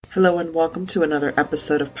Hello and welcome to another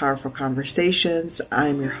episode of Powerful Conversations.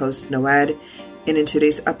 I'm your host, Noed, and in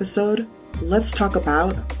today's episode, let's talk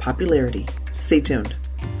about popularity. Stay tuned.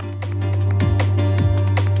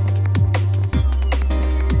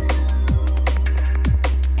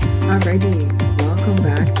 Alrighty, welcome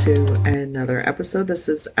back to another episode. This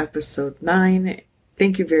is episode 9.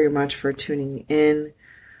 Thank you very much for tuning in.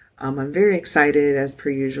 I'm very excited, as per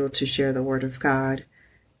usual, to share the Word of God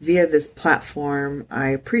via this platform. I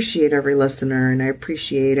appreciate every listener and I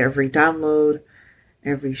appreciate every download,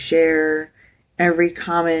 every share, every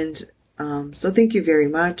comment. So thank you very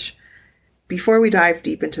much. Before we dive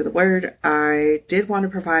deep into the Word, I did want to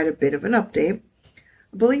provide a bit of an update.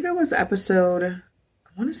 I believe it was episode, I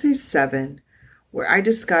want to say 7, where I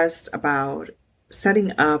discussed about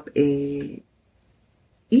setting up a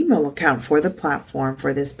email account for the platform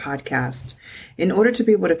for this podcast in order to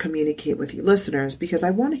be able to communicate with you listeners, because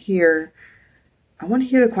I want to hear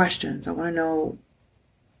the questions. I want to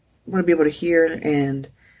be able to hear and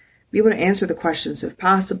be able to answer the questions if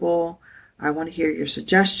possible. I want to hear your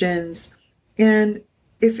suggestions. And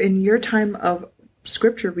if in your time of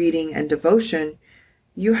scripture reading and devotion,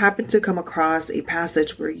 you happen to come across a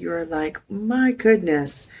passage where you're like, my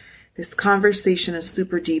goodness, this conversation is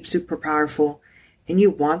super deep, super powerful, and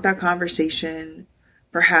you want that conversation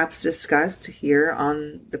perhaps discussed here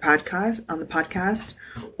on the podcast,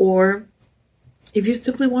 or if you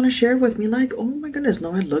simply want to share with me like, oh my goodness,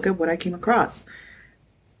 no, look at what I came across.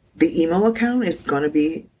 The email account is going to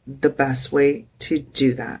be the best way to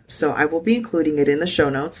do that. So I will be including it in the show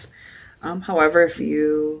notes. However, if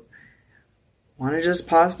you want to just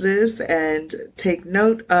pause this and take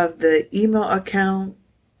note of the email account,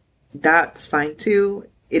 that's fine too.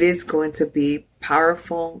 It is going to be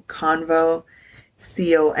Powerful Convo,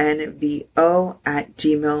 CONVO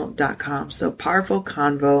 @gmail.com. So Powerful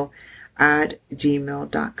Convo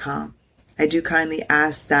 @gmail.com. I do kindly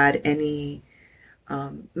ask that any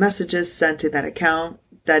messages sent to that account,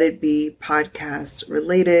 that it be podcast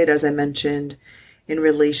related, as I mentioned, in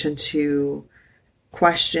relation to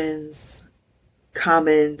questions,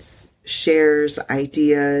 comments, shares,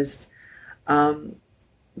 ideas.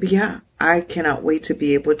 But yeah, I cannot wait to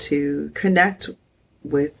be able to connect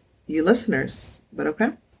with you listeners. But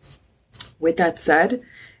okay. With that said,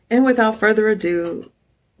 and without further ado,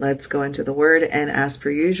 let's go into the Word. And as per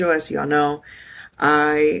usual, as y'all know,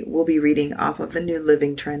 I will be reading off of the New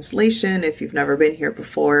Living Translation. If you've never been here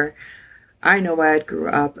before, I know I grew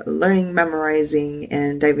up learning, memorizing,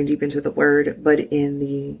 and diving deep into the Word, but in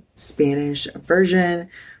the Spanish version,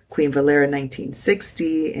 Queen Valera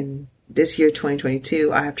 1960, and this year,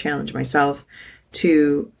 2022, I have challenged myself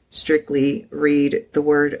to strictly read the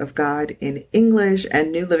Word of God in English,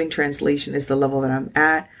 and New Living Translation is the level that I'm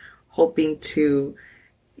at, hoping to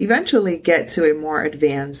eventually get to a more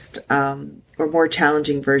advanced or more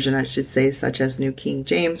challenging version, I should say, such as New King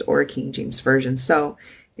James or King James Version. So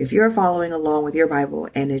if you're following along with your Bible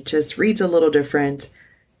and it just reads a little different,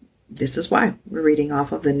 this is why we're reading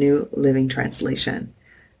off of the New Living Translation.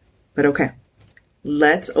 But okay.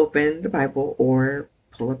 Let's open the Bible or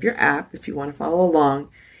pull up your app if you want to follow along.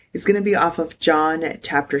 It's going to be off of John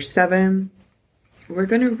chapter 7. We're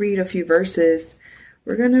going to read a few verses.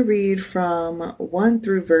 We're going to read from 1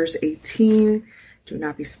 through verse 18. Do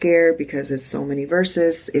not be scared because it's so many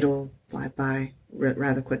verses. It'll fly by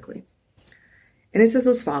rather quickly. And it says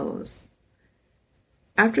as follows.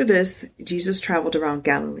 After this, Jesus traveled around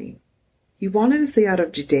Galilee. He wanted to stay out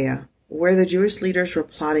of Judea, where the Jewish leaders were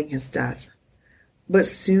plotting his death. But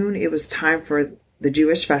soon it was time for the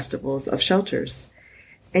Jewish festivals of shelters.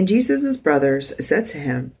 And Jesus' brothers said to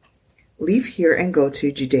him, leave here and go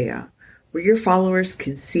to Judea, where your followers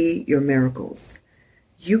can see your miracles.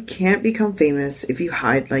 You can't become famous if you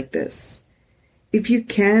hide like this. If you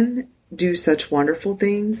can do such wonderful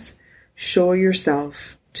things, show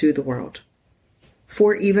yourself to the world.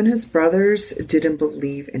 For even his brothers didn't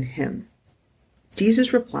believe in him.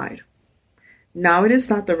 Jesus replied, now it is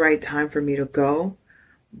not the right time for me to go,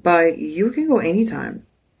 but you can go anytime.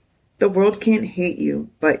 The world can't hate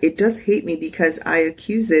you, but it does hate me because I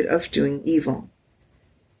accuse it of doing evil.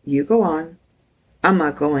 You go on. I'm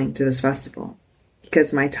not going to this festival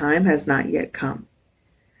because my time has not yet come.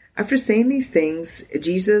 After saying these things,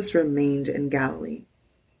 Jesus remained in Galilee.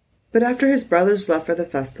 But after his brothers left for the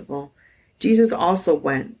festival, Jesus also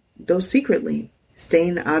went, though secretly,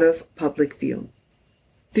 staying out of public view.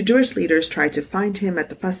 The Jewish leaders tried to find him at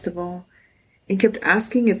the festival and kept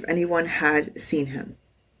asking if anyone had seen him.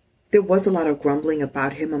 There was a lot of grumbling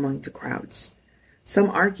about him among the crowds. Some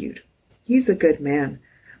argued, he's a good man,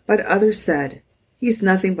 but others said, he's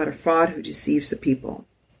nothing but a fraud who deceives the people.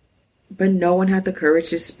 but no one had the courage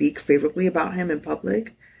to speak favorably about him in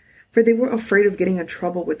public, for they were afraid of getting in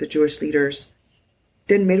trouble with the Jewish leaders.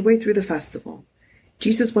 Then, midway through the festival,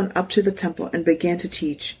 Jesus went up to the temple and began to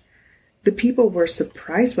teach. The people were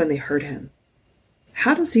surprised when they heard him.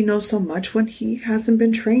 "How does he know so much when he hasn't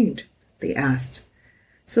been trained?" they asked.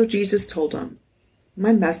 So Jesus told them,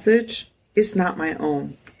 "My message is not my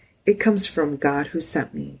own. It comes from God who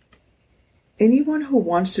sent me. Anyone who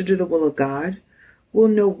wants to do the will of God will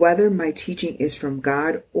know whether my teaching is from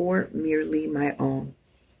God or merely my own.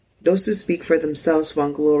 Those who speak for themselves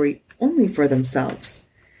want glory only for themselves.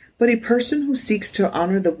 But a person who seeks to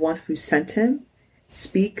honor the one who sent him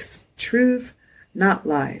speaks truth, not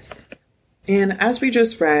lies." And as we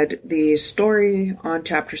just read the story on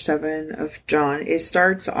chapter 7 of John, it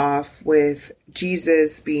starts off with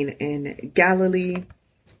Jesus being in Galilee.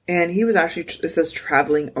 And he was actually, it says,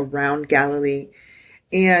 traveling around Galilee.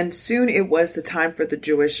 And soon it was the time for the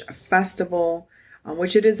Jewish festival,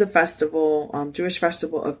 which it is a festival, Jewish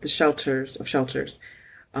festival of the shelters,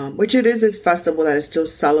 which it is a festival that is still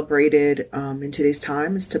celebrated in today's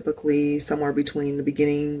time. It's typically somewhere between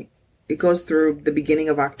it goes through the beginning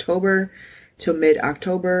of October till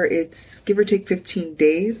mid-October. It's give or take 15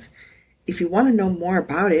 days. If you want to know more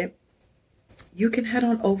about it, you can head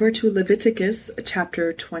on over to Leviticus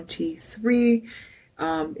chapter 23.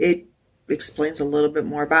 It explains a little bit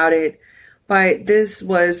more about it. But this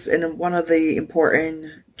was one of the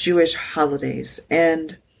important Jewish holidays.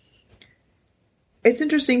 And it's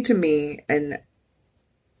interesting to me, and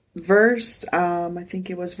I think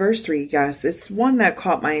it was verse 3, yes, it's one that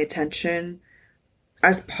caught my attention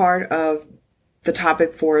as part of the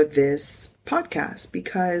topic for this podcast,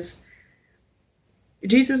 because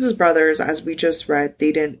Jesus' brothers, as we just read,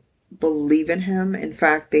 they didn't believe in him. In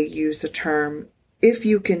fact, they used the term, "if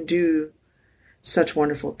you can do such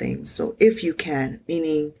wonderful things." So if you can,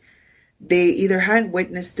 meaning they either hadn't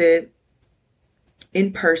witnessed it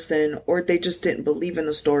in person or they just didn't believe in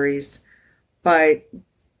the stories. But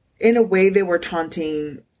in a way, they were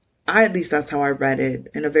taunting. At least that's how I read it,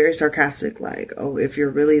 in a very sarcastic, like, "Oh, if you're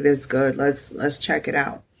really this good, let's check it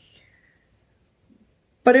out."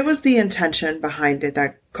 But it was the intention behind it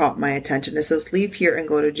that caught my attention. It says, "Leave here and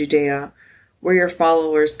go to Judea, where your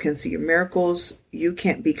followers can see your miracles. You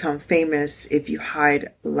can't become famous if you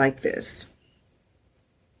hide like this."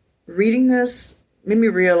 Reading this made me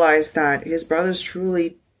realize that his brothers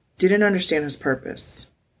truly didn't understand his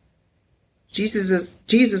purpose. Jesus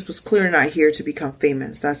was clearly not here to become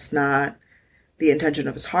famous. That's not the intention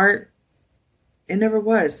of his heart. It never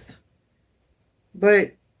was.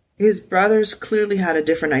 But his brothers clearly had a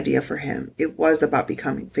different idea for him. It was about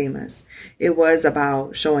becoming famous. It was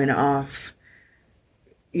about showing off,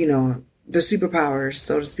 the superpowers,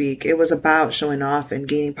 so to speak. It was about showing off and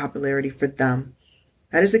gaining popularity for them.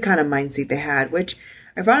 That is the kind of mindset they had, which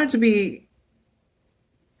I found it to be,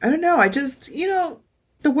 I don't know,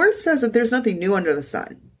 the word says that there's nothing new under the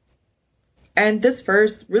sun. And this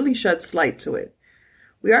verse really sheds light to it.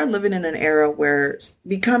 We are living in an era where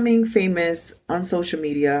becoming famous on social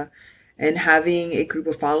media and having a group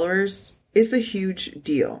of followers is a huge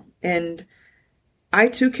deal. And I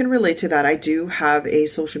too can relate to that. I do have a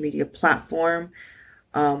social media platform,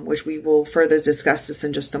 which we will further discuss this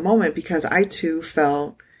in just a moment, because I too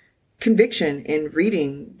felt conviction in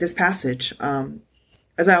reading this passage.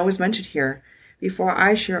 As I always mentioned here, before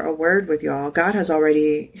I share a word with y'all, God has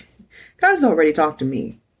already talked to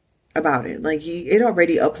me about it. Like it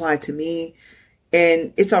already applied to me,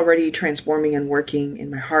 and it's already transforming and working in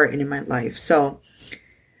my heart and in my life. So,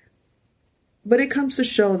 but it comes to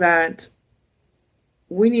show that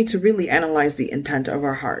we need to really analyze the intent of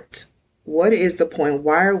our heart. What is the point?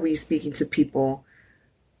 Why are we speaking to people?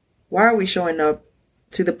 Why are we showing up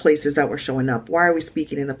to the places that we're showing up? Why are we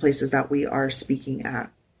speaking in the places that we are speaking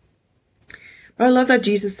at? But I love that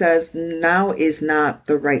Jesus says, "Now is not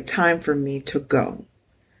the right time for me to go."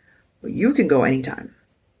 Well, you can go anytime.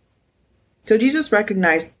 So Jesus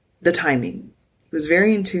recognized the timing. He was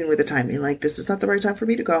very in tune with the timing. Like, this is not the right time for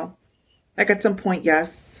me to go. Like, at some point,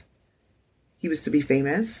 yes, he was to be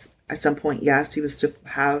famous. At some point, yes, he was to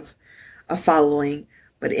have a following.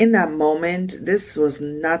 But in that moment, this was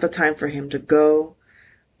not the time for him to go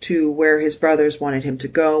to where his brothers wanted him to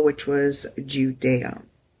go, which was Judea.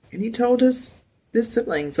 And he told his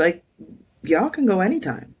siblings, like, y'all can go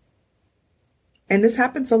anytime. And this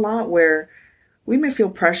happens a lot where we may feel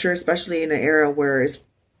pressure, especially in an era where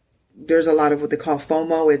there's a lot of what they call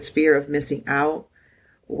FOMO. It's fear of missing out,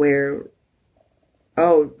 where,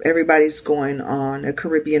 everybody's going on a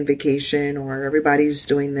Caribbean vacation, or everybody's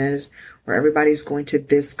doing this, or everybody's going to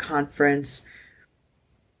this conference.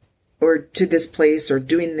 or to this place or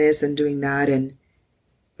doing this and doing that. And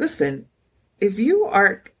listen, if you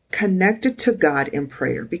are connected to God in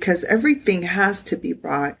prayer, because everything has to be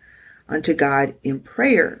brought unto God in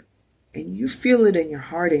prayer, and you feel it in your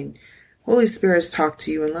heart, and Holy Spirit's talk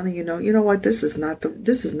to you and letting you know what, this is not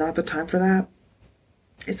the time for that.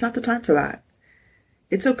 It's not the time for that.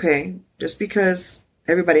 It's okay. Just because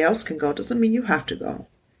everybody else can go doesn't mean you have to go.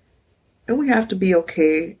 And we have to be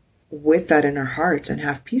okay with that in our hearts and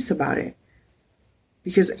have peace about it.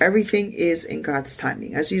 Because everything is in God's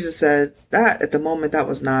timing. As Jesus said, that at the moment, that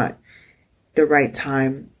was not the right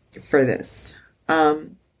time for this.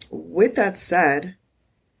 With that said,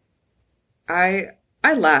 I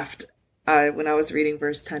laughed when I was reading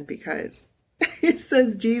verse 10, because it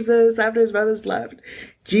says Jesus, after his brothers left,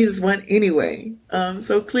 Jesus went anyway.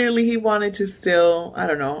 So clearly he wanted to still, I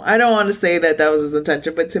don't know. I don't want to say that was his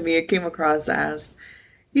intention, but to me it came across as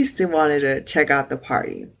he still wanted to check out the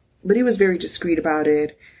party. But he was very discreet about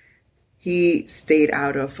it. He stayed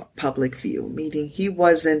out of public view, meaning he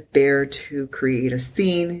wasn't there to create a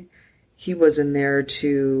scene. He wasn't there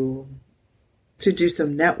to do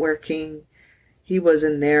some networking. He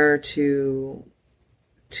wasn't there to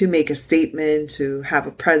make a statement, to have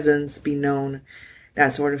a presence, be known,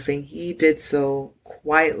 that sort of thing. He did so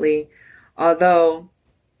quietly. Although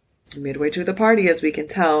midway through the party, as we can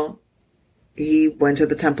tell, he went to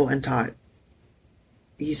the temple and taught.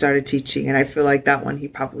 He started teaching, and I feel like that one he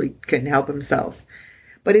probably couldn't help himself.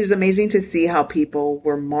 But it's amazing to see how people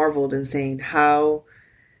were marveled and saying, how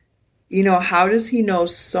does he know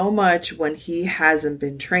so much when he hasn't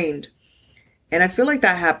been trained? And I feel like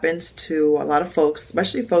that happens to a lot of folks,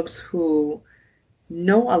 especially folks who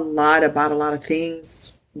know a lot about a lot of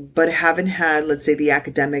things, but haven't had, let's say, the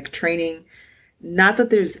academic training. Not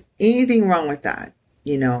that there's anything wrong with that.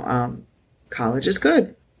 College is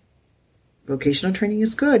good. Vocational training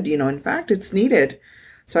is good. In fact, it's needed,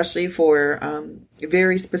 especially for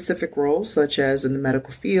very specific roles, such as in the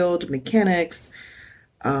medical field, mechanics,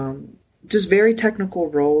 just very technical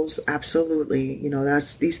roles. Absolutely.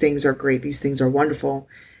 These things are great. These things are wonderful.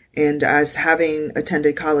 And as having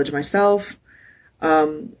attended college myself,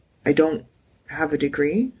 I don't have a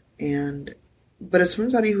degree, but as from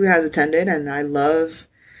somebody who has attended, and I love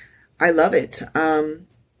it.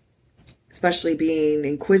 Especially being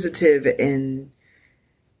inquisitive and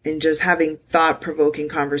just having thought-provoking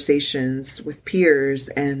conversations with peers.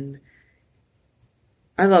 And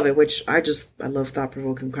I love it, I love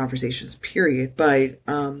thought-provoking conversations, period. But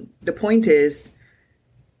the point is,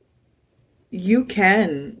 you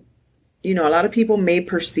can, a lot of people may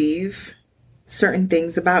perceive certain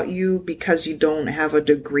things about you because you don't have a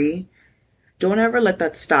degree. Don't ever let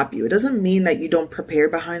that stop you. It doesn't mean that you don't prepare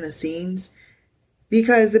behind the scenes.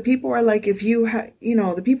 Because the people are like,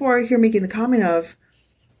 the people are here making the comment of,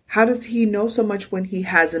 how does he know so much when he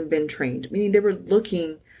hasn't been trained? Meaning they were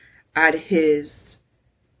looking at his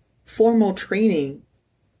formal training,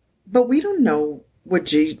 but we don't know what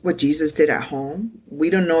Jesus did at home. We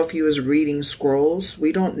don't know if he was reading scrolls.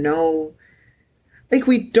 We don't know,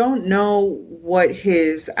 we don't know what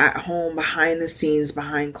his at home, behind the scenes,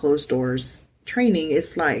 behind closed doors training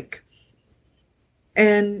is like.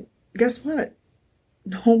 And guess what?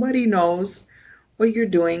 Nobody knows what you're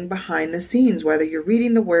doing behind the scenes, whether you're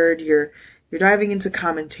reading the word, you're diving into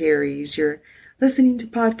commentaries, you're listening to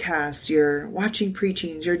podcasts, you're watching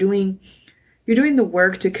preachings, you're doing the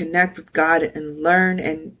work to connect with God and learn.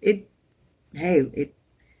 And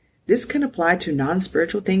this can apply to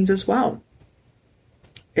non-spiritual things as well.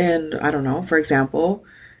 And I don't know, for example,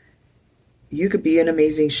 you could be an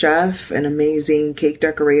amazing chef, an amazing cake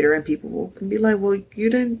decorator, and people can be like, well, you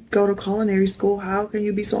didn't go to culinary school. How can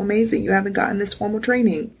you be so amazing? You haven't gotten this formal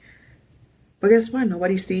training. But guess what?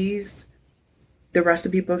 Nobody sees the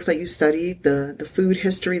recipe books that you studied, the food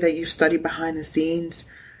history that you've studied behind the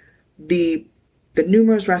scenes, the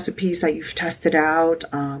numerous recipes that you've tested out,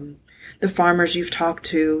 the farmers you've talked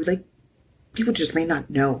to. People just may not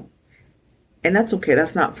know. And that's okay.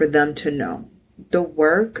 That's not for them to know. The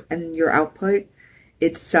work and your output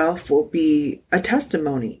itself will be a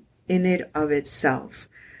testimony in it of itself.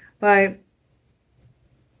 But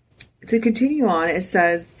to continue on, it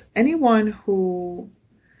says, anyone who,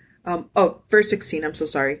 verse 16, I'm so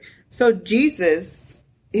sorry. So Jesus,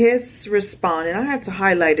 his response, and I had to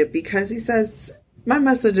highlight it because he says, my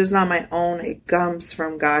message is not my own. It comes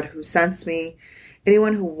from God who sends me.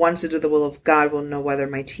 Anyone who wants to do the will of God will know whether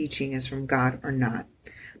my teaching is from God or not.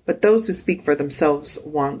 But those who speak for themselves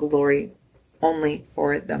want glory only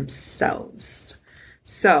for themselves.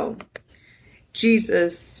 So,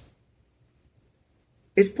 Jesus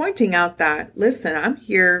is pointing out that, listen, I'm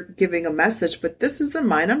here giving a message, but this isn't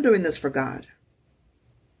mine. I'm doing this for God.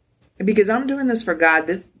 And because I'm doing this for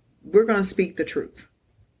God, we're going to speak the truth.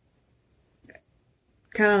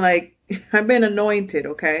 Kind of like, I've been anointed,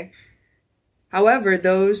 okay? However,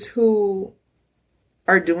 those who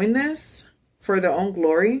are doing this for their own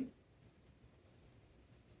glory,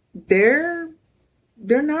 they're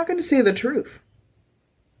not going to say the truth.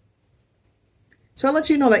 So I'll let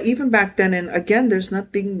you know that even back then, and again, there's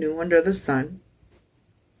nothing new under the sun.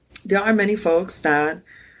 There are many folks that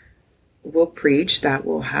will preach, that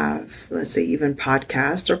will have, let's say, even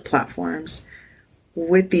podcasts or platforms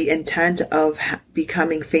with the intent of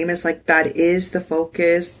becoming famous. Like, that is the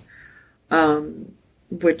focus,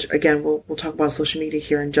 which again, we'll talk about social media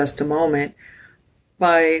here in just a moment.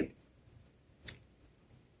 But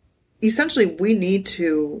essentially, we need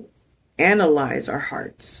to analyze our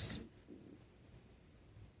hearts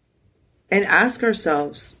and ask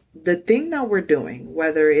ourselves, the thing that we're doing,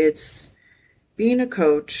 whether it's being a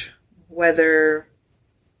coach, whether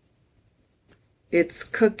it's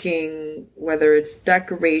cooking, whether it's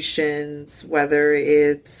decorations, whether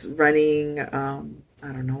it's running, a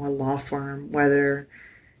law firm, whether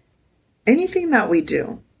anything that we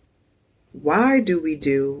do, why do we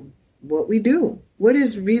do what we do? What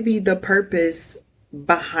is really the purpose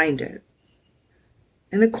behind it?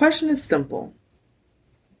 And the question is simple.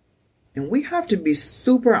 And we have to be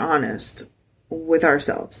super honest with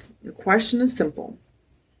ourselves. The question is simple.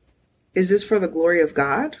 Is this for the glory of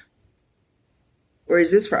God? Or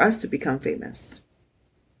is this for us to become famous?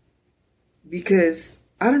 Because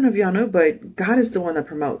I don't know if y'all know, but God is the one that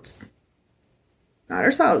promotes, not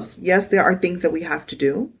ourselves. Yes, there are things that we have to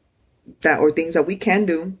do, or things that we can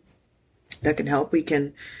do that can help. We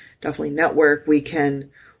can definitely network. We can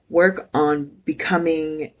work on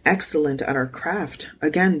becoming excellent at our craft.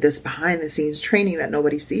 Again, this behind the scenes training that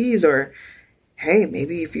nobody sees, or hey,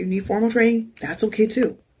 maybe if you need formal training, that's okay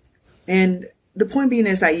too. And the point being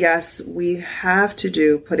is that yes, we have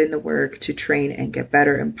to put in the work to train and get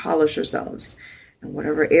better and polish ourselves. And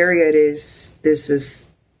whatever area it is, this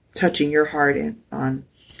is touching your heart on.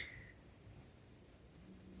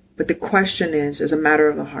 But the question is a matter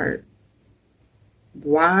of the heart.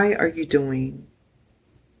 Why are you doing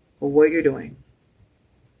what you're doing?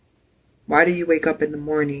 Why do you wake up in the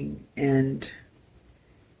morning and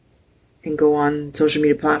go on social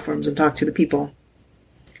media platforms and talk to the people?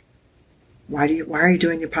 Why are you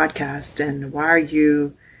doing your podcast? And why are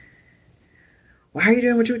you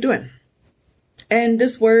doing what you're doing? And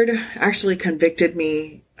this word actually convicted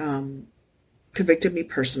me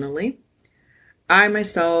personally. I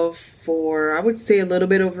myself, for I would say a little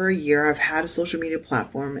bit over a year, I've had a social media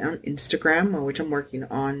platform on Instagram, which I'm working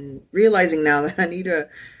on, realizing now that I need to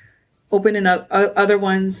open other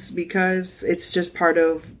ones, because it's just part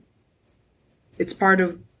of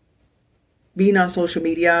being on social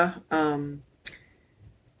media.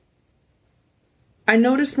 I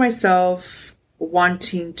noticed myself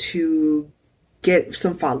wanting to get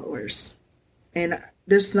some followers, and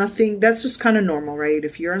there's nothing, that's just kind of normal, right?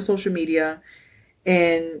 If you're on social media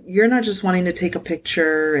and you're not just wanting to take a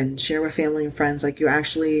picture and share with family and friends, like you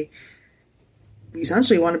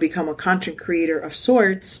essentially want to become a content creator of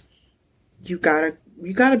sorts, you gotta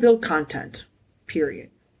build content,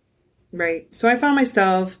 period. Right? So I found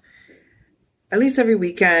myself at least every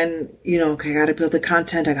weekend, okay, I gotta build the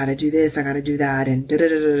content, I gotta do this, I gotta do that, and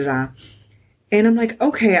da-da-da-da-da. And I'm like,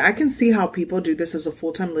 okay, I can see how people do this as a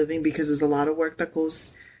full-time living, because there's a lot of work that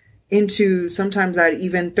goes into sometimes that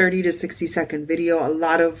even 30 to 60 second video. A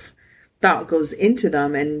lot of thought goes into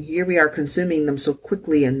them, and here we are consuming them so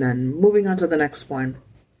quickly and then moving on to the next one.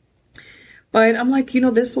 But I'm like,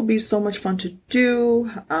 this will be so much fun to do.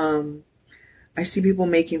 I see people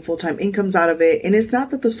making full-time incomes out of it. And it's not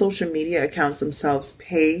that the social media accounts themselves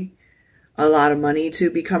pay a lot of money to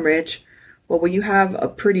become rich. But when you have a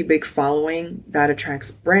pretty big following, that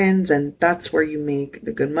attracts brands, and that's where you make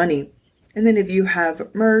the good money. And then if you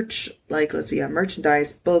have merch, like let's say you have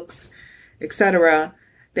merchandise, books, etc.,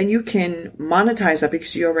 then you can monetize that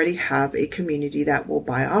because you already have a community that will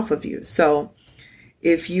buy off of you. So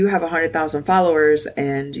if you have 100,000 followers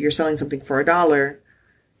and you're selling something for $1,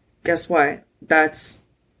 guess what? That's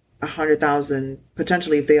 100,000,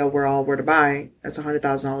 potentially, if they were to buy, that's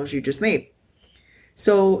 $100,000 you just made.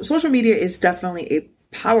 So social media is definitely a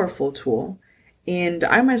powerful tool. And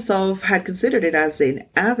I myself had considered it as an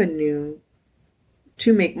avenue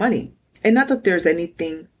to make money. And not that there's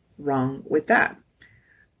anything wrong with that.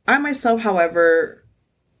 I myself, however,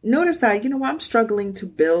 noticed that, I'm struggling to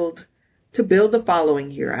build the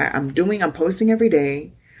following here. I'm posting every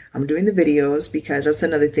day. I'm doing the videos, because that's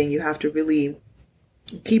another thing. You have to really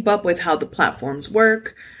keep up with how the platforms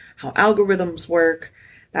work, how algorithms work,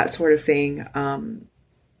 that sort of thing.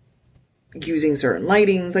 Using certain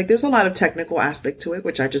lightings, like there's a lot of technical aspect to it,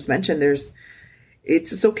 which I just mentioned.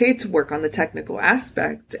 It's okay to work on the technical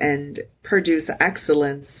aspect and produce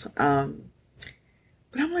excellence.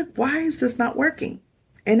 But I'm like, why is this not working?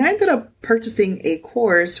 And I ended up purchasing a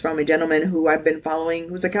course from a gentleman who I've been following,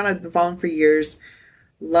 whose account I've been following for years.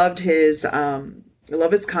 Love his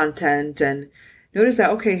content, and noticed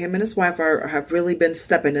that, okay, him and his wife have really been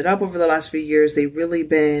stepping it up over the last few years. They've really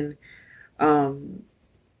been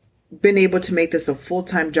able to make this a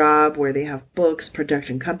full-time job where they have books,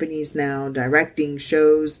 production companies now, directing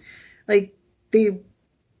shows. Like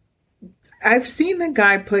I've seen the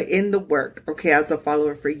guy put in the work, okay, as a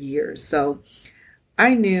follower for years. So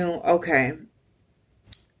I knew, okay,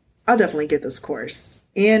 I'll definitely get this course.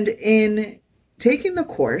 And in taking the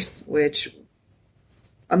course, which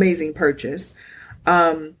amazing purchase,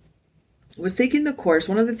 was taking the course,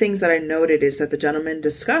 one of the things that I noted is that the gentleman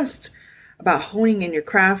discussed about honing in your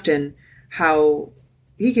craft and how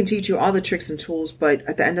he can teach you all the tricks and tools, but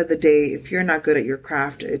at the end of the day, if you're not good at your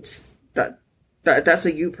craft, it's that's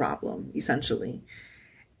a you problem, essentially.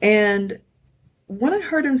 And when I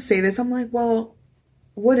heard him say this, I'm like, well,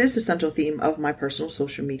 what is the central theme of my personal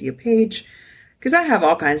social media page? Because I have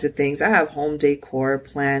all kinds of things. I have home decor,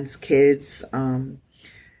 plants, kids.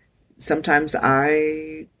 Sometimes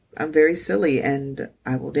I'm very silly and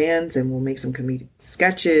I will dance and we'll make some comedic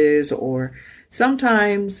sketches, or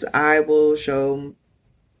sometimes I will show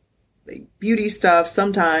beauty stuff.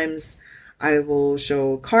 Sometimes I will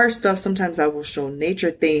show car stuff. Sometimes I will show nature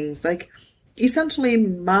things. Like, essentially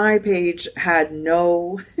my page had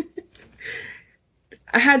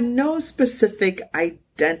I had no specific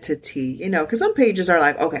identity, because some pages are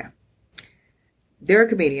like, okay, they're a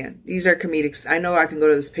comedian. These are comedics. I know I can go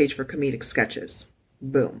to this page for comedic sketches.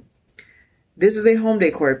 Boom. This is a home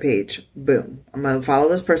decor page. Boom. I'm going to follow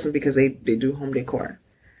this person because they do home decor.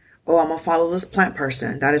 Oh, I'm going to follow this plant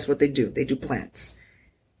person. That is what they do. They do plants.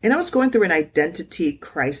 And I was going through an identity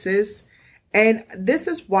crisis. And this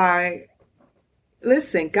is why,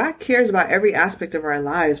 listen, God cares about every aspect of our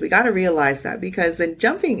lives. We got to realize that, because in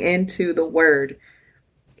jumping into the word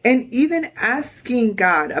and even asking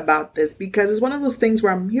God about this, because it's one of those things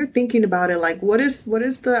where I'm here thinking about it, like, what is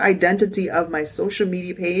the identity of my social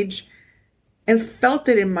media page? And felt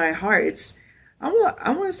it in my heart. I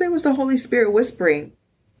want to say it was the Holy Spirit whispering,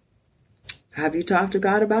 have you talked to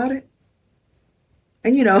God about it?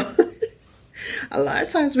 And a lot of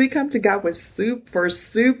times we come to God for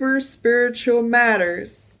super spiritual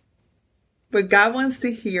matters, but God wants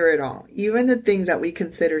to hear it all. Even the things that we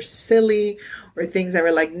consider silly or things that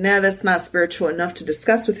we're like, nah, that's not spiritual enough to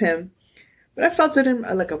discuss with him. But I felt it in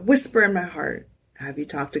like a whisper in my heart. Have you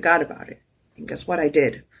talked to God about it? And guess what? I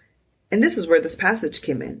did. And this is where this passage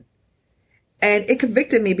came in. And it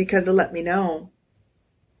convicted me because it let me know,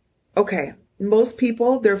 okay, most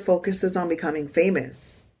people, their focus is on becoming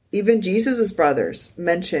famous. Even Jesus's brothers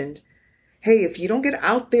mentioned, hey, if you don't get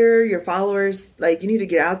out there, your followers, like, you need to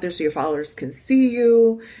get out there so your followers can see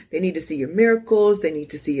you. They need to see your miracles. They need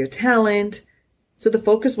to see your talent. So the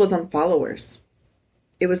focus was on followers.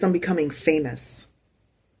 It was on becoming famous.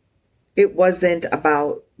 It wasn't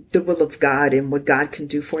about the will of God and what God can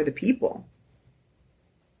do for the people.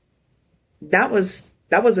 That was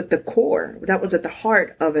at the core. That was at the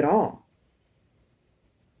heart of it all.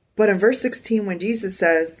 But in verse 16, when Jesus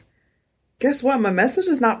says, guess what? My message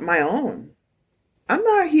is not my own. I'm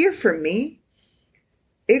not here for me.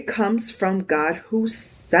 It comes from God who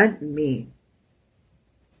sent me.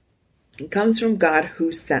 It comes from God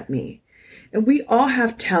who sent me. And we all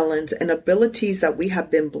have talents and abilities that we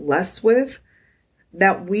have been blessed with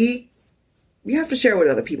that we have to share with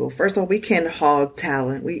other people. First of all, we can't hog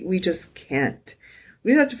talent. We just can't.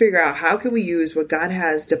 We have to figure out, how can we use what God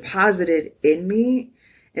has deposited in me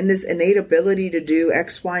and this innate ability to do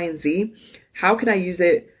X, Y, and Z? How can I use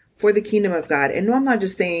it for the kingdom of God? And no, I'm not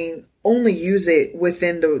just saying only use it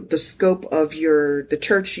within the scope of the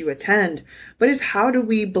church you attend, but it's how do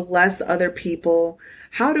we bless other people?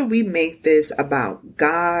 How do we make this about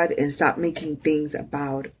God and stop making things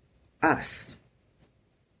about us?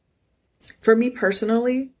 For me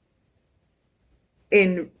personally,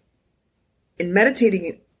 in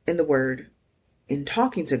meditating in the word, in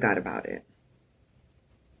talking to God about it,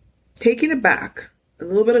 taking it back a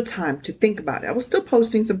little bit of time to think about it. I was still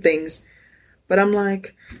posting some things, but I'm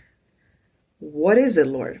like, what is it,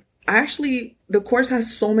 Lord? The course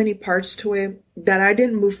has so many parts to it that I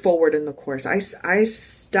didn't move forward in the course. I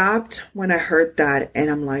stopped when I heard that, and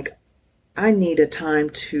I'm like, I need a time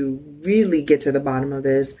to really get to the bottom of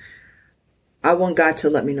this. I want God to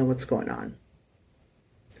let me know what's going on.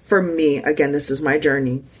 For me, again, this is my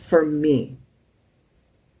journey. For me,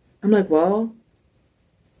 I'm like, well,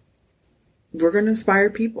 we're going to inspire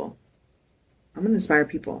people. I'm going to inspire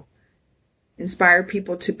people. Inspire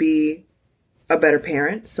people to be a better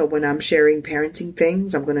parent. So when I'm sharing parenting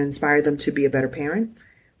things, I'm going to inspire them to be a better parent.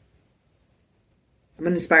 I'm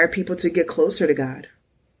going to inspire people to get closer to God.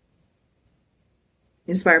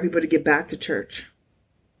 Inspire people to get back to church.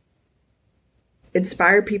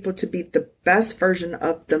 Inspire people to be the best version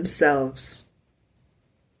of themselves.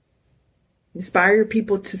 Inspire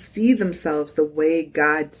people to see themselves the way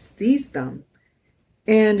God sees them.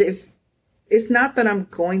 And if it's not that I'm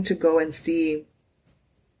going to go and see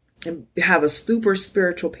and have a super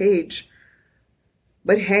spiritual page,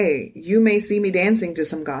 but hey, you may see me dancing to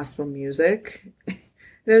some gospel music.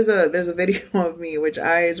 There's a video of me, which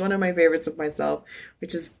is one of my favorites of myself,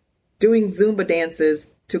 which is doing Zumba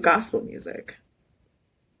dances to gospel music.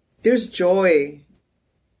 There's joy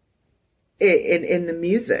in the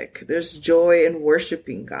music. There's joy in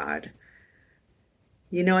worshiping God.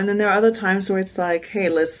 You know, and then there are other times where it's like, hey,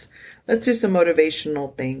 let's do some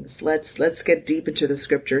motivational things. Let's get deep into the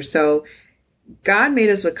scripture. So God made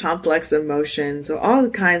us with complex emotions, or all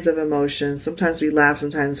kinds of emotions. Sometimes we laugh,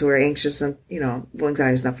 sometimes we're anxious, and well,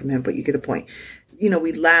 anxiety is not from him, but you get the point.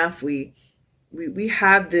 We laugh, we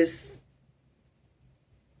have this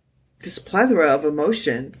plethora of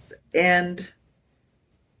emotions, and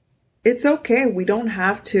it's okay. We don't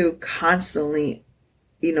have to constantly,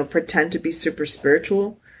 pretend to be super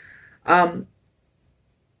spiritual. But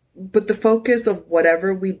the focus of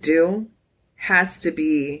whatever we do has to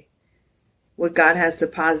be what God has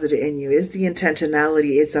deposited in you. Is the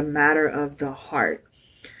intentionality. It's a matter of the heart.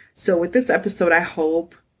 So with this episode, I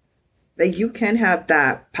hope that you can have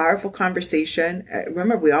that powerful conversation.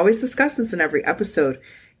 Remember, we always discuss this in every episode,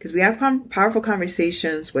 because we have powerful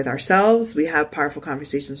conversations with ourselves, we have powerful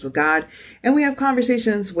conversations with God, and we have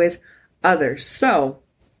conversations with others. So,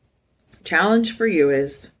 challenge for you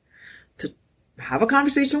is to have a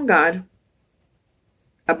conversation with God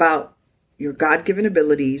about your God-given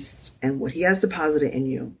abilities and what he has deposited in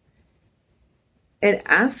you. And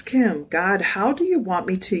ask him, God, how do you want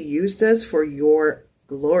me to use this for your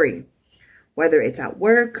glory? Whether it's at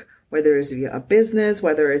work, whether it's via a business,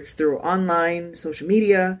 whether it's through online social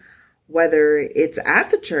media, whether it's at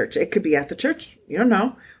the church. It could be at the church, you don't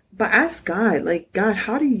know. But ask God, God,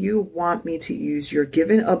 how do you want me to use your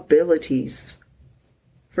given abilities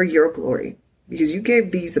for your glory? Because you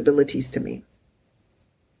gave these abilities to me.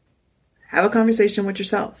 Have a conversation with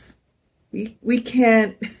yourself. We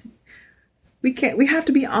have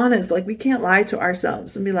to be honest. We can't lie to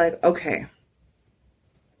ourselves and be like, okay,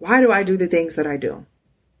 why do I do the things that I do?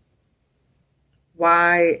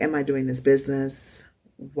 Why am I doing this business?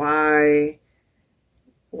 Why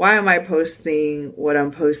am I posting what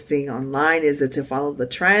I'm posting online? Is it to follow the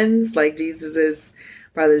trends like Jesus'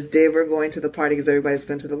 brothers did? We're going to the party because everybody's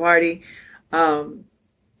going to the party. Why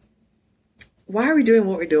are we doing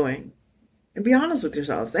what we're doing? And be honest with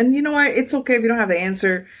yourselves. And you know what? It's okay if you don't have the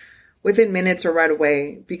answer within minutes or right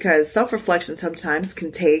away, because self-reflection sometimes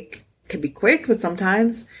can be quick, but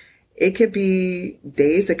sometimes it could be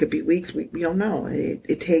days, it could be weeks. We don't know.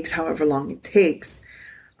 It takes however long it takes.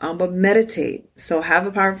 But meditate. So have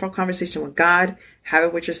a powerful conversation with God. Have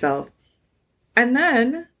it with yourself. And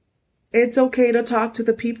then it's okay to talk to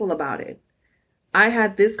the people about it. I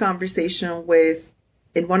had this conversation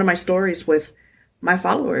in one of my stories with my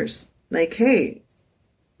followers. Hey,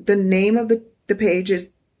 the name of the page is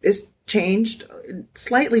changed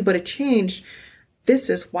slightly, but it changed. This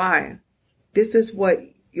is why. This is what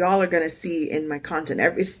y'all are going to see in my content.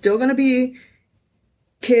 It's still going to be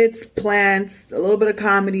kids, plants, a little bit of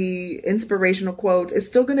comedy, inspirational quotes. It's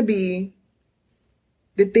still going to be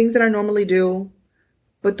the things that I normally do,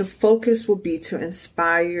 but the focus will be to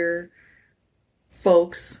inspire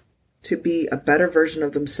folks to be a better version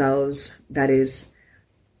of themselves that is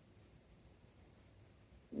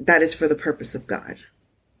for the purpose of God.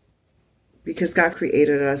 Because God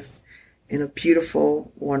created us in a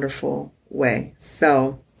beautiful, wonderful way.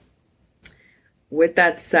 So, with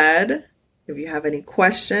that said, if you have any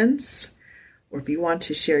questions, or if you want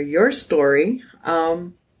to share your story,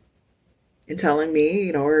 in telling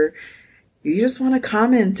me, or you just want to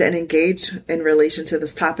comment and engage in relation to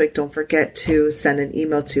this topic, don't forget to send an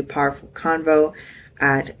email to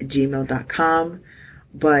powerfulconvo@gmail.com.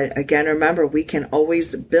 But again, remember, we can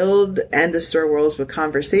always build and destroy worlds with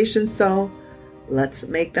conversations. So let's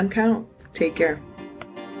make them count. Take care.